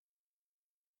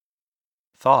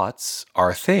Thoughts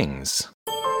are things.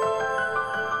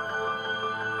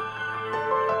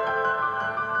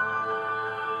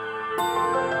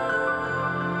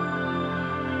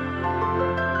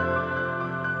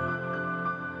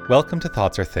 Welcome to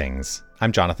Thoughts Are Things.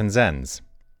 I'm Jonathan Zenz.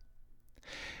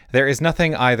 There is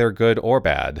nothing either good or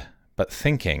bad, but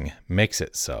thinking makes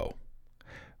it so.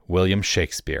 William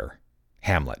Shakespeare,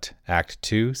 Hamlet, Act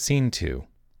 2, Scene 2.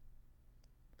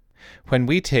 When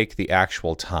we take the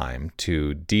actual time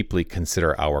to deeply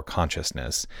consider our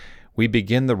consciousness, we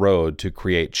begin the road to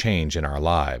create change in our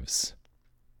lives.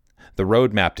 The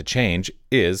roadmap to change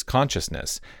is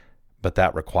consciousness, but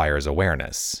that requires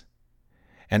awareness.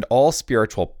 And all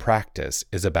spiritual practice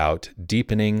is about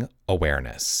deepening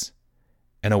awareness,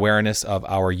 an awareness of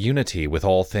our unity with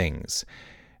all things.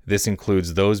 This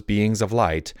includes those beings of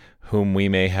light whom we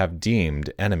may have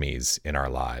deemed enemies in our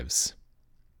lives.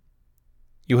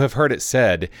 You have heard it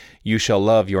said, "You shall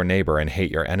love your neighbor and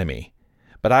hate your enemy."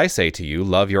 But I say to you,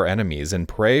 love your enemies and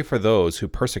pray for those who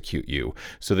persecute you,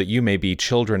 so that you may be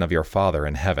children of your Father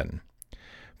in heaven.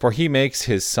 For he makes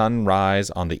his sun rise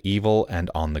on the evil and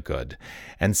on the good,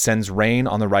 and sends rain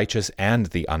on the righteous and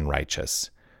the unrighteous.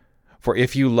 For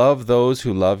if you love those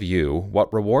who love you,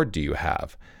 what reward do you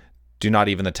have? Do not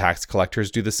even the tax collectors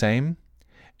do the same?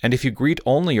 And if you greet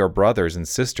only your brothers and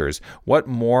sisters, what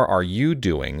more are you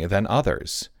doing than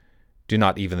others? Do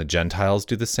not even the Gentiles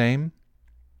do the same?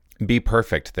 Be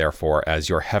perfect, therefore, as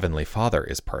your heavenly Father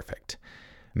is perfect.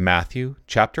 Matthew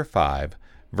chapter 5,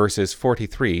 verses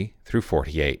 43 through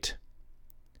 48.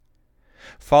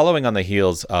 Following on the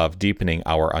heels of deepening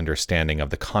our understanding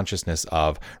of the consciousness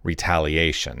of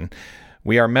retaliation,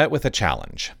 we are met with a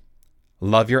challenge.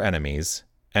 Love your enemies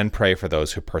and pray for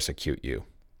those who persecute you.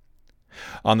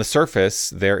 On the surface,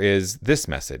 there is this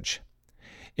message.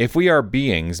 If we are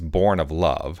beings born of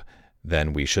love,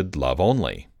 then we should love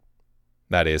only.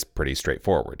 That is pretty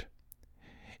straightforward.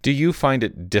 Do you find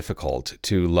it difficult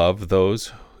to love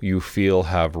those you feel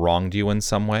have wronged you in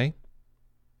some way?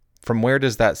 From where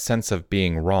does that sense of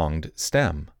being wronged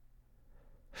stem?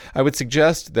 I would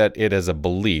suggest that it is a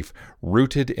belief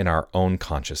rooted in our own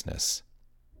consciousness.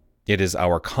 It is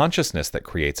our consciousness that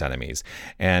creates enemies,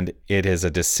 and it is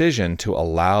a decision to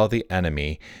allow the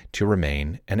enemy to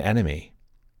remain an enemy.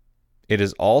 It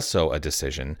is also a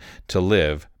decision to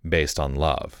live based on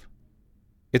love.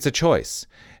 It's a choice,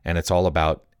 and it's all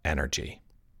about energy.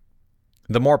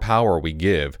 The more power we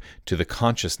give to the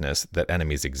consciousness that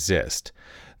enemies exist,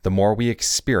 the more we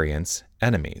experience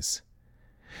enemies.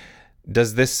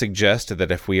 Does this suggest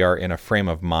that if we are in a frame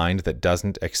of mind that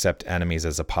doesn't accept enemies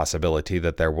as a possibility,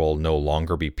 that there will no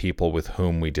longer be people with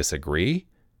whom we disagree?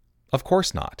 Of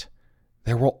course not.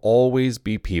 There will always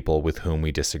be people with whom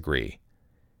we disagree.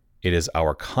 It is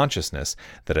our consciousness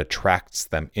that attracts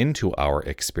them into our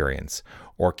experience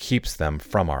or keeps them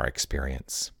from our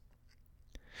experience.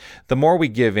 The more we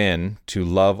give in to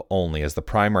love only as the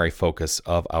primary focus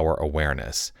of our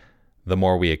awareness, the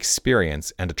more we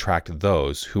experience and attract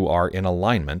those who are in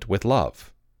alignment with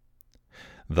love.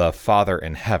 The Father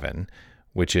in heaven,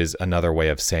 which is another way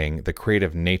of saying the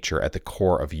creative nature at the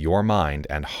core of your mind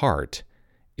and heart,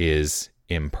 is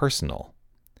impersonal.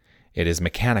 It is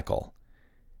mechanical.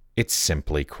 It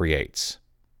simply creates.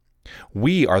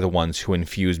 We are the ones who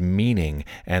infuse meaning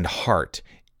and heart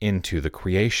into the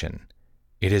creation.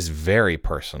 It is very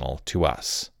personal to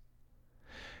us.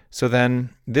 So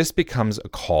then, this becomes a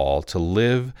call to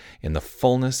live in the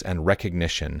fullness and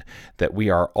recognition that we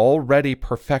are already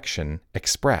perfection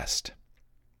expressed.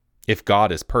 If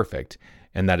God is perfect,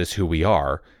 and that is who we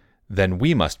are, then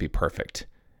we must be perfect.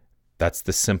 That's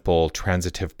the simple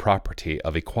transitive property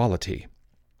of equality.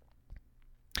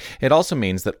 It also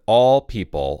means that all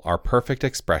people are perfect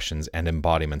expressions and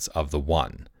embodiments of the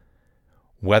One.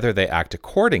 Whether they act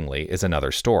accordingly is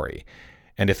another story.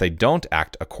 And if they don't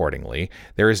act accordingly,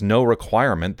 there is no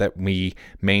requirement that we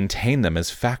maintain them as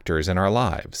factors in our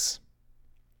lives.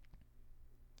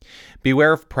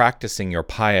 Beware of practicing your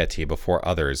piety before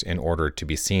others in order to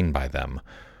be seen by them,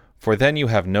 for then you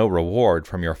have no reward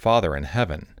from your Father in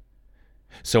heaven.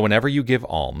 So whenever you give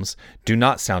alms, do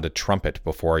not sound a trumpet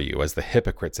before you as the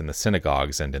hypocrites in the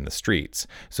synagogues and in the streets,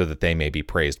 so that they may be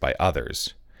praised by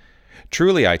others.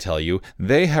 Truly, I tell you,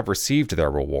 they have received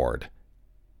their reward.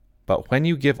 But when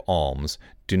you give alms,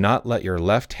 do not let your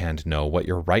left hand know what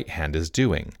your right hand is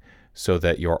doing, so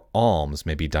that your alms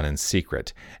may be done in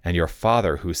secret, and your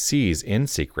Father who sees in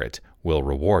secret will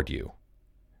reward you.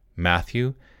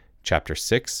 Matthew chapter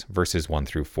 6, verses 1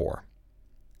 through 4.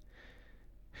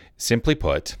 Simply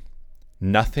put,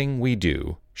 nothing we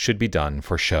do should be done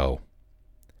for show.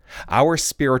 Our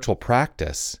spiritual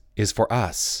practice is for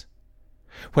us.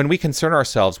 When we concern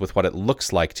ourselves with what it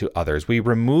looks like to others, we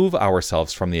remove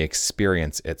ourselves from the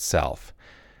experience itself.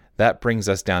 That brings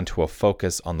us down to a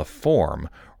focus on the form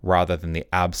rather than the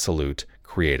absolute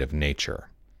creative nature.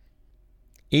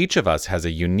 Each of us has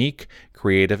a unique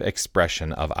creative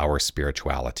expression of our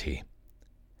spirituality.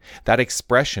 That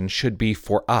expression should be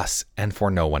for us and for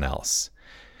no one else.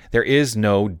 There is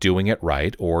no doing it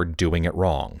right or doing it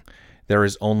wrong. There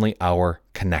is only our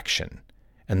connection.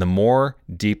 And the more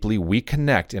deeply we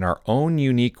connect in our own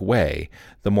unique way,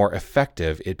 the more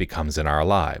effective it becomes in our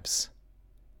lives.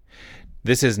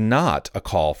 This is not a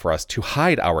call for us to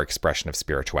hide our expression of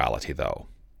spirituality, though.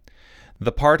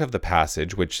 The part of the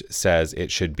passage which says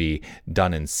it should be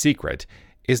done in secret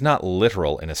is not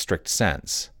literal in a strict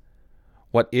sense.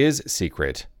 What is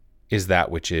secret is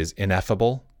that which is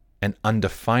ineffable and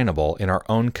undefinable in our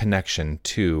own connection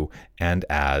to and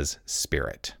as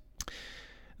spirit.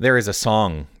 There is a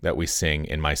song that we sing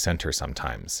in my center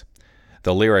sometimes.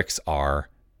 The lyrics are,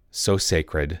 "So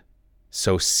sacred,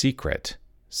 so secret,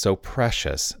 so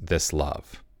precious this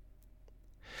love."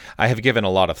 I have given a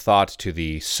lot of thought to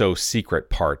the "so secret"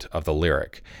 part of the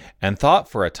lyric, and thought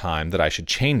for a time that I should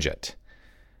change it.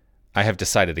 I have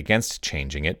decided against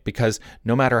changing it because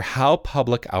no matter how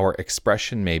public our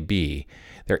expression may be,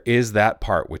 there is that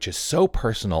part which is so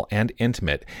personal and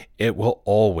intimate, it will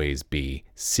always be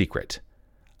secret.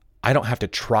 I don't have to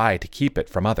try to keep it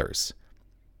from others.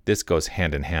 This goes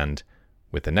hand in hand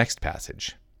with the next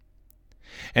passage.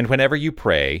 "And whenever you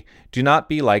pray, do not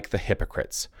be like the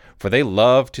hypocrites, for they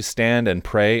love to stand and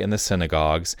pray in the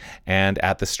synagogues and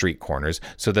at the street corners,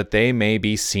 so that they may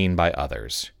be seen by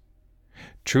others.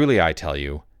 Truly I tell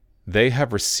you, they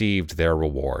have received their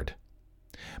reward.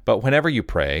 But whenever you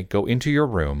pray, go into your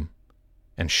room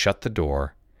and shut the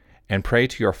door, and pray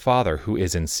to your Father who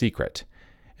is in secret,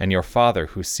 and your Father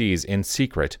who sees in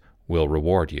secret will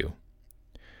reward you.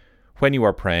 When you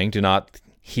are praying, do not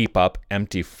heap up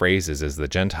empty phrases as the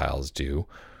Gentiles do,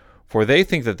 for they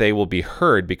think that they will be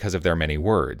heard because of their many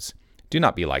words. Do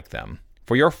not be like them,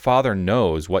 for your Father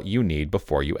knows what you need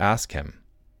before you ask him."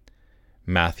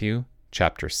 Matthew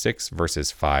chapter 6,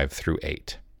 verses 5 through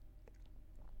 8.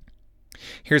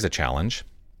 Here's a challenge.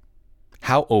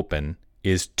 How open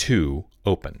is too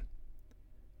open?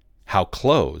 How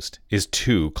closed is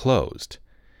too closed?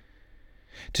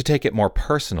 To take it more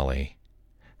personally,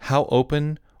 how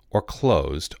open or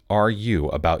closed are you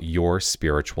about your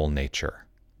spiritual nature?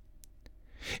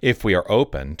 If we are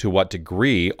open, to what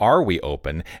degree are we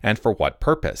open, and for what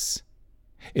purpose?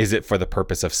 Is it for the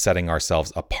purpose of setting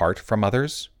ourselves apart from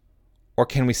others? Or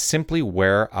can we simply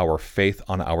wear our faith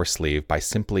on our sleeve by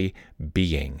simply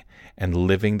being and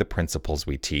living the principles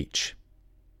we teach?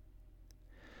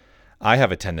 I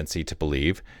have a tendency to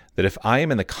believe that if I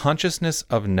am in the consciousness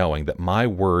of knowing that my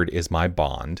word is my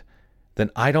bond,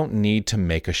 then I don't need to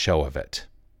make a show of it.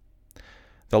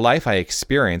 The life I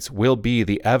experience will be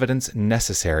the evidence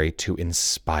necessary to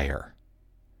inspire.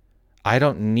 I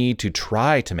don't need to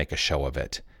try to make a show of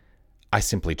it. I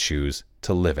simply choose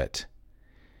to live it.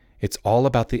 It's all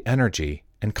about the energy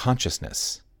and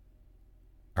consciousness.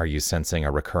 Are you sensing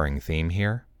a recurring theme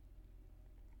here?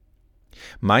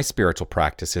 My spiritual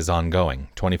practice is ongoing,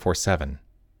 24/7.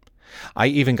 I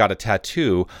even got a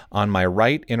tattoo on my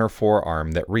right inner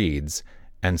forearm that reads,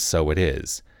 "And so it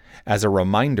is," as a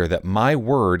reminder that my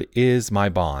word is my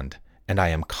bond, and I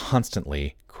am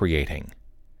constantly creating.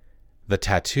 The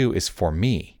tattoo is for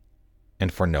me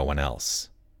and for no one else.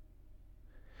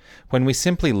 When we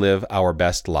simply live our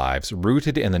best lives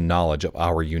rooted in the knowledge of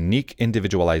our unique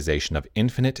individualization of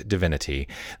infinite divinity,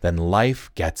 then life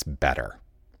gets better.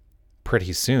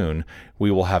 Pretty soon,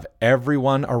 we will have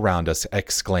everyone around us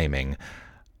exclaiming,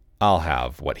 "I'll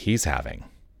have what he's having."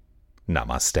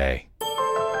 Namaste.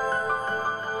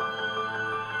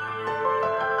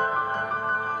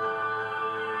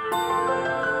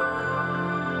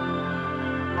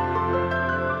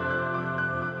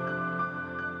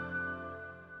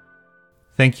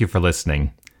 Thank you for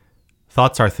listening.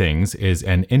 Thoughts Are Things is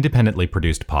an independently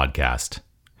produced podcast.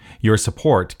 Your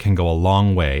support can go a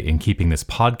long way in keeping this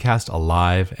podcast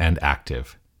alive and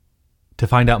active. To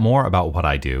find out more about what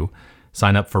I do,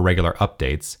 sign up for regular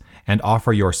updates, and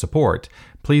offer your support,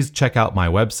 please check out my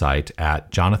website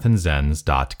at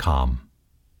jonathanzenz.com.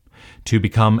 To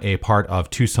become a part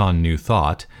of Tucson New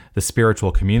Thought, the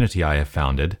spiritual community I have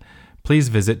founded, please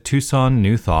visit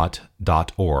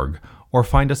tucsonnewthought.org or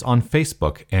find us on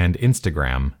Facebook and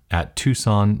Instagram at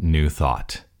Tucson New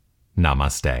Thought.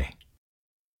 Namaste.